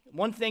Egypt?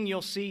 One thing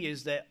you'll see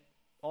is that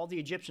all the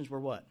Egyptians were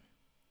what?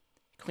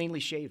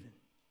 Cleanly shaven,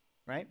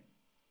 right?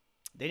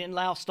 They didn't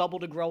allow stubble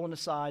to grow on the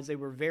sides. They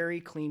were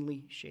very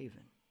cleanly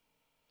shaven.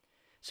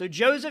 So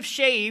Joseph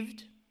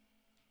shaved,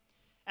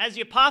 as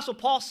the Apostle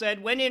Paul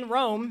said, when in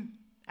Rome,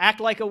 act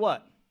like a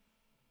what?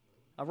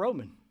 A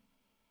Roman,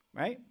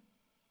 right?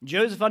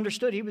 Joseph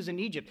understood he was in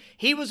Egypt.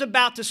 He was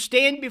about to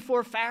stand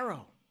before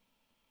Pharaoh.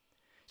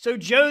 So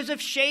Joseph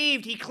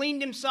shaved, he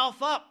cleaned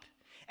himself up,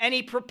 and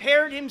he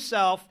prepared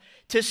himself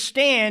to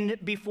stand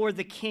before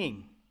the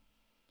king.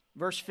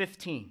 Verse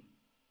 15.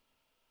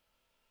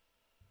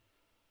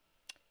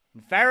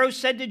 And Pharaoh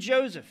said to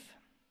Joseph,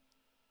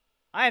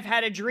 I have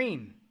had a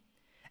dream,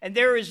 and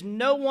there is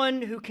no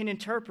one who can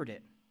interpret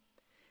it.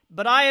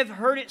 But I have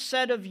heard it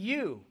said of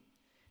you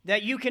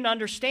that you can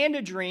understand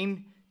a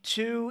dream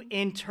to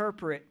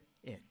interpret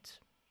it.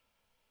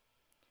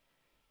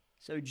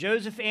 So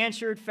Joseph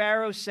answered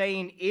Pharaoh,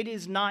 saying, it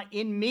is not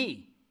in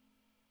me.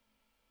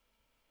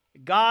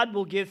 God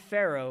will give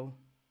Pharaoh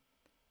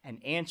an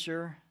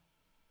answer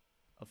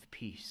of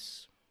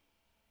peace.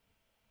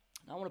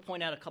 I want to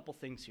point out a couple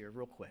things here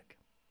real quick.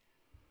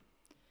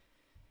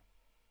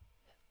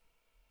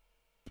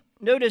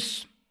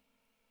 Notice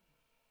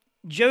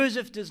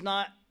Joseph does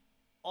not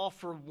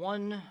offer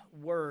one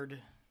word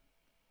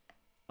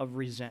of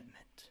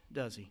resentment,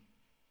 does he?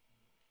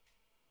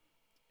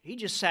 He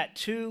just sat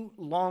 2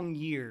 long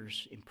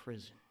years in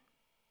prison.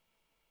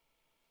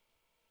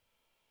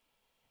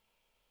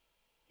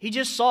 He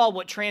just saw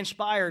what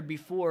transpired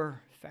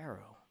before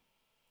Pharaoh.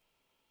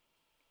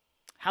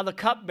 How the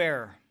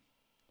cupbearer,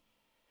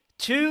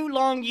 2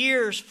 long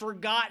years,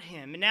 forgot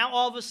him, and now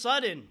all of a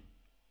sudden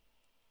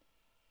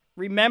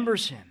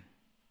remembers him.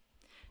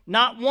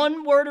 Not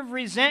one word of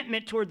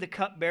resentment toward the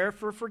cupbearer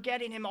for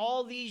forgetting him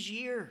all these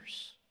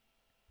years.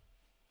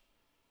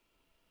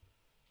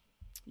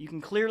 You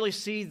can clearly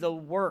see the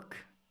work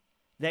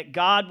that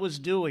God was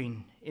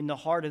doing in the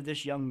heart of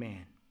this young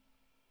man.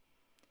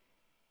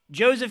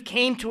 Joseph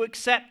came to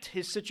accept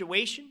his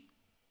situation.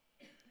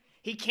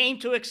 He came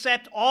to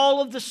accept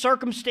all of the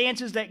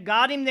circumstances that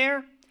got him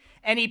there,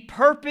 and he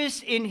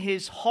purposed in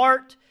his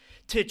heart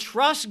to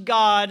trust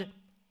God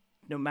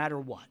no matter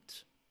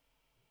what.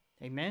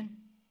 Amen?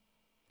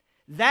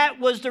 That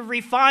was the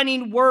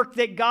refining work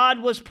that God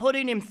was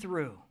putting him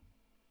through.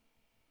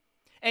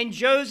 And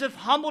Joseph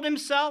humbled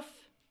himself,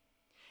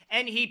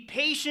 and he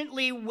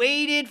patiently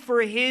waited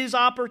for his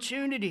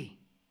opportunity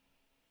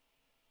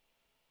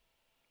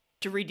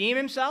to redeem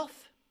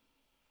himself?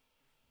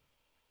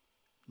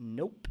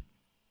 Nope.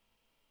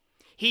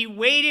 He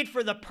waited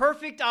for the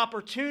perfect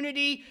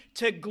opportunity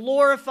to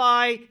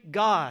glorify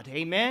God.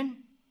 Amen?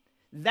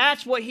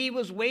 That's what he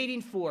was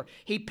waiting for.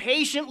 He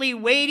patiently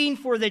waiting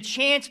for the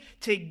chance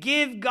to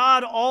give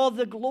God all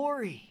the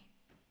glory.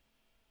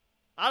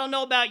 I don't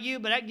know about you,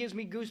 but that gives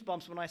me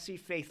goosebumps when I see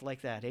faith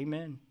like that.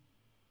 Amen?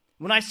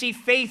 When I see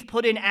faith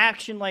put in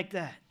action like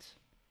that.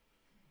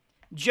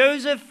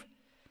 Joseph,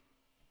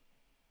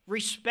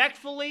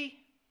 respectfully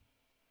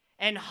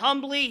and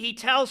humbly, he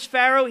tells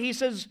Pharaoh, he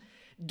says,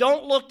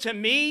 don't look to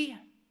me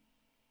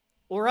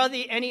or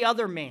any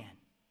other man.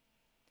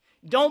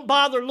 Don't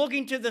bother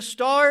looking to the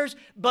stars,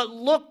 but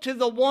look to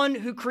the one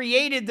who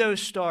created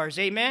those stars.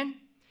 Amen?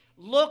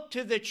 Look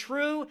to the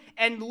true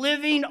and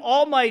living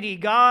Almighty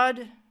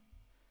God.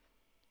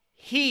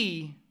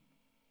 He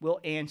will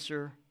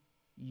answer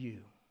you.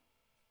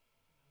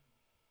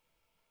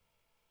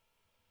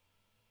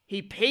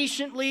 He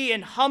patiently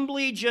and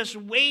humbly just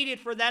waited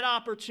for that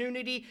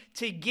opportunity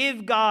to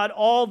give God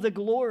all the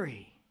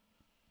glory.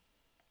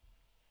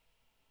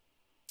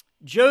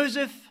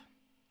 Joseph,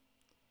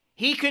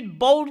 he could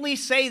boldly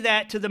say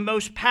that to the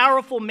most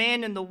powerful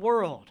man in the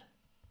world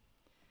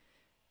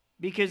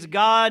because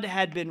God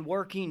had been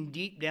working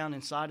deep down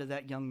inside of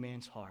that young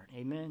man's heart.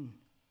 Amen.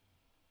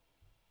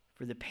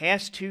 For the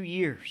past 2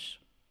 years,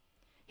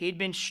 he'd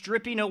been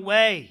stripping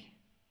away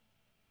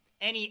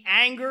any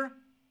anger.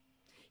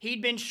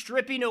 He'd been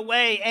stripping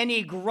away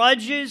any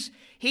grudges.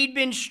 He'd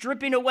been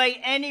stripping away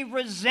any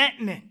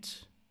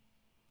resentment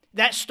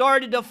that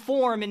started to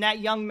form in that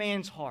young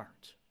man's heart.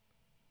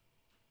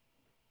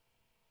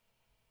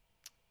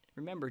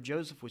 Remember,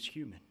 Joseph was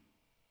human.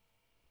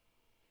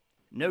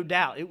 No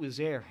doubt it was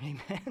there.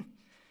 Amen.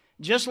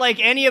 Just like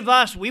any of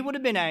us, we would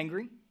have been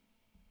angry.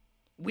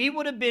 We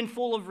would have been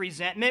full of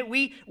resentment.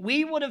 We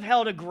would have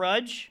held a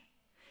grudge.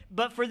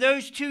 But for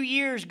those 2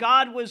 years,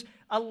 God was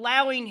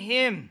allowing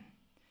him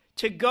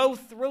to go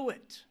through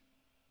it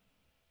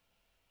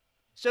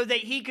so that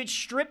he could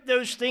strip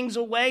those things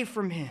away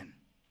from him.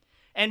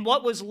 And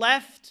what was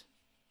left?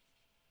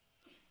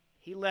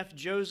 He left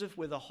Joseph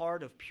with a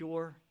heart of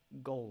pure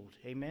gold.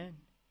 Amen?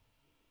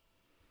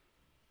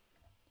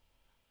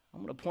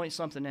 I'm going to point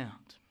something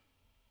out.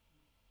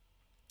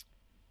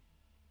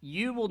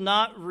 You will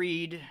not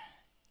read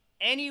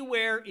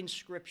anywhere in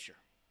Scripture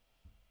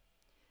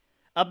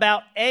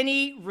about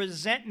any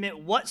resentment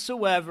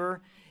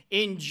whatsoever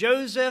in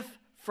Joseph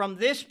from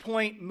this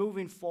point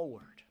moving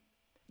forward.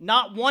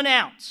 Not 1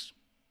 ounce.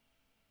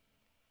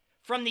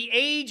 From the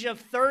age of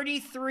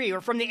 33,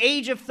 or from the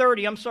age of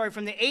 30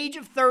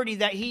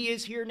 that he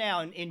is here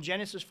now in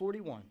Genesis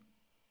 41,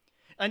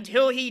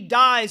 until he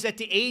dies at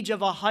the age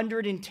of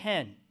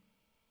 110.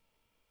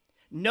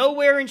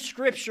 Nowhere in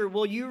Scripture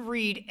will you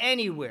read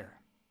anywhere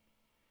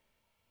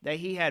that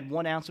he had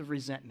 1 ounce of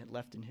resentment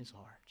left in his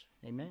heart.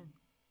 Amen.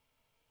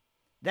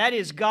 That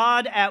is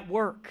God at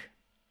work.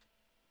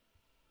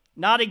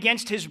 Not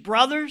against his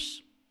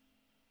brothers,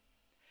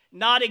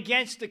 not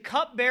against the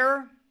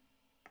cupbearer,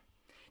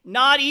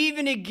 not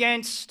even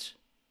against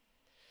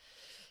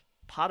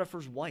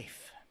Potiphar's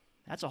wife.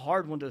 That's a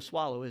hard one to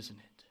swallow, isn't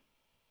it?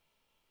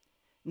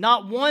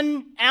 Not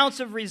 1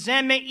 ounce of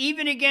resentment,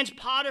 even against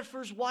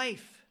Potiphar's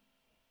wife.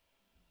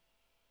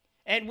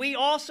 And we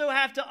also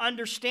have to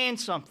understand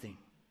something.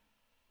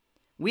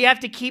 We have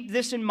to keep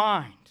this in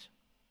mind.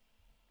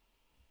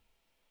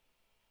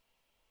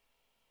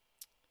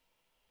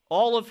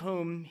 All of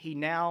whom he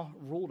now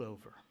ruled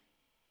over.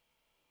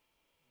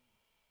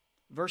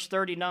 Verse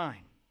 39.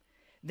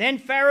 Then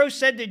Pharaoh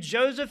said to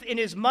Joseph,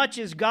 inasmuch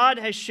as God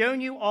has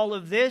shown you all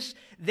of this,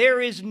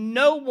 there is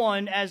no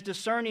one as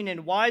discerning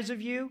and wise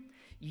of you.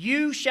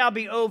 You shall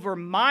be over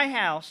my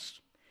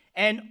house,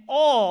 and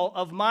all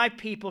of my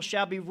people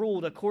shall be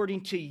ruled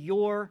according to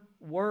your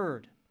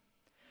word.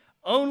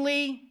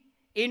 Only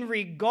in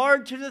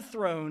regard to the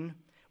throne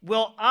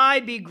will I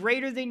be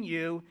greater than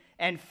you.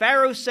 And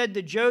Pharaoh said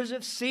to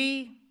Joseph,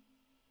 see,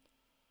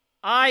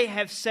 I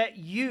have set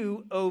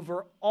you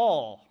over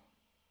all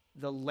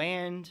the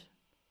land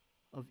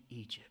of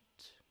Egypt.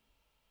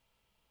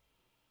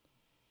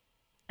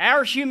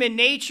 Our human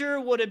nature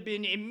would have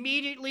been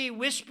immediately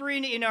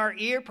whispering in our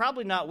ear,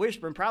 probably not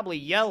whispering, probably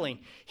yelling,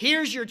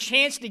 here's your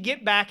chance to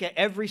get back at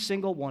every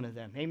single one of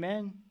them.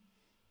 Amen?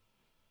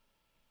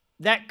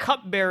 That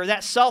cupbearer,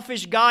 that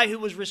selfish guy who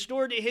was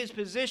restored to his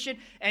position,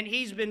 and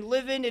he's been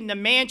living in the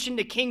mansion,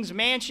 the king's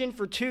mansion,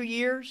 for 2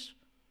 years,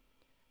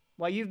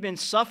 while you've been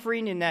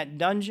suffering in that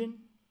dungeon.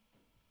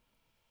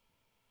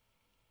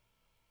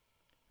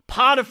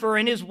 Potiphar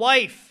and his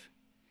wife,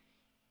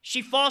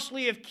 she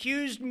falsely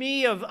accused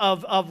me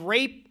of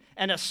rape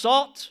and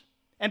assault,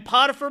 and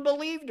Potiphar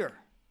believed her.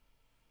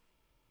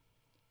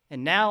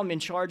 And now I'm in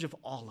charge of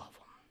all of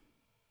them.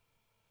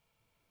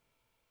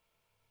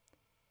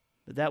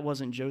 But that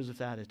wasn't Joseph's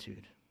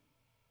attitude.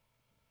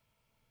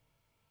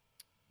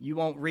 You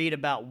won't read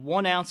about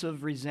 1 ounce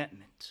of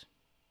resentment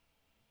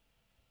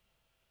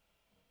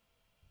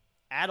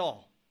at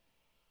all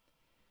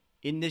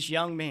in this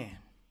young man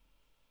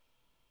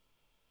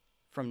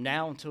from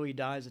now until he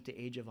dies at the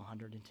age of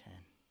 110.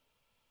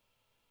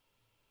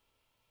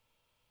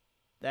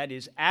 That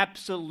is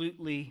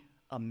absolutely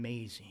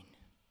amazing.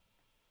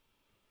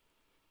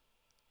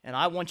 And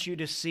I want you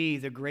to see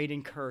the great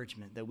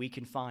encouragement that we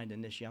can find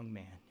in this young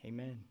man.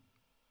 Amen.